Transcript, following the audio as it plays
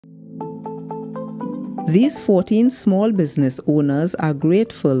These 14 small business owners are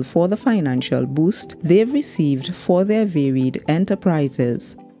grateful for the financial boost they've received for their varied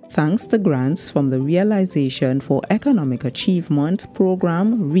enterprises, thanks to grants from the Realization for Economic Achievement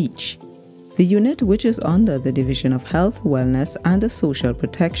program REACH. The unit, which is under the Division of Health, Wellness and Social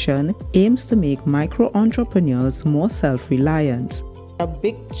Protection, aims to make micro-entrepreneurs more self-reliant. A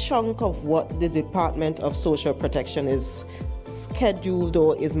big chunk of what the Department of Social Protection is scheduled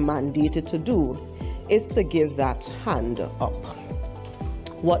or is mandated to do is to give that hand up.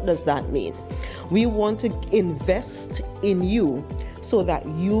 What does that mean? We want to invest in you so that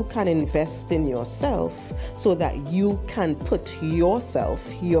you can invest in yourself, so that you can put yourself,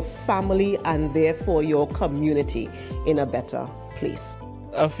 your family, and therefore your community in a better place.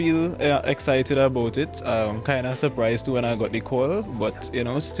 I feel excited about it. Kind of surprised when I got the call, but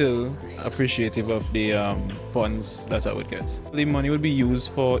still appreciative of the funds that I would get. The money would be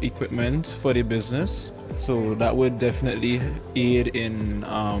used for equipment for the business, so that would definitely aid in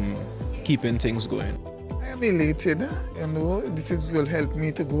keeping things going. I am elated, this will help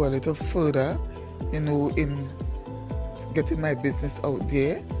me to go a little further, in getting my business out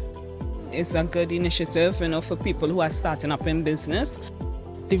there. It's a good initiative, for people who are starting up in business.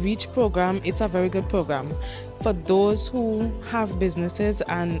 The REACH program, it's a very good program for those who have businesses,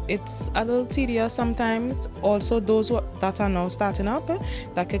 and it's a little tedious sometimes. Also those that are now starting up,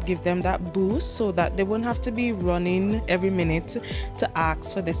 that could give them that boost so that they won't have to be running every minute to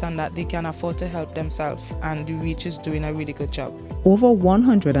ask for this and that. They can afford to help themselves, and the REACH is doing a really good job. Over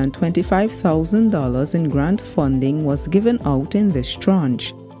 $125,000 in grant funding was given out in this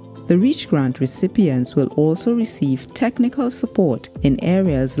tranche. The REACH grant recipients will also receive technical support in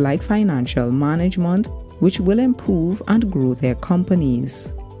areas like financial management, which will improve and grow their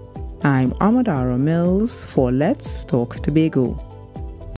companies. I'm Omodara Mills for Let's Talk Tobago.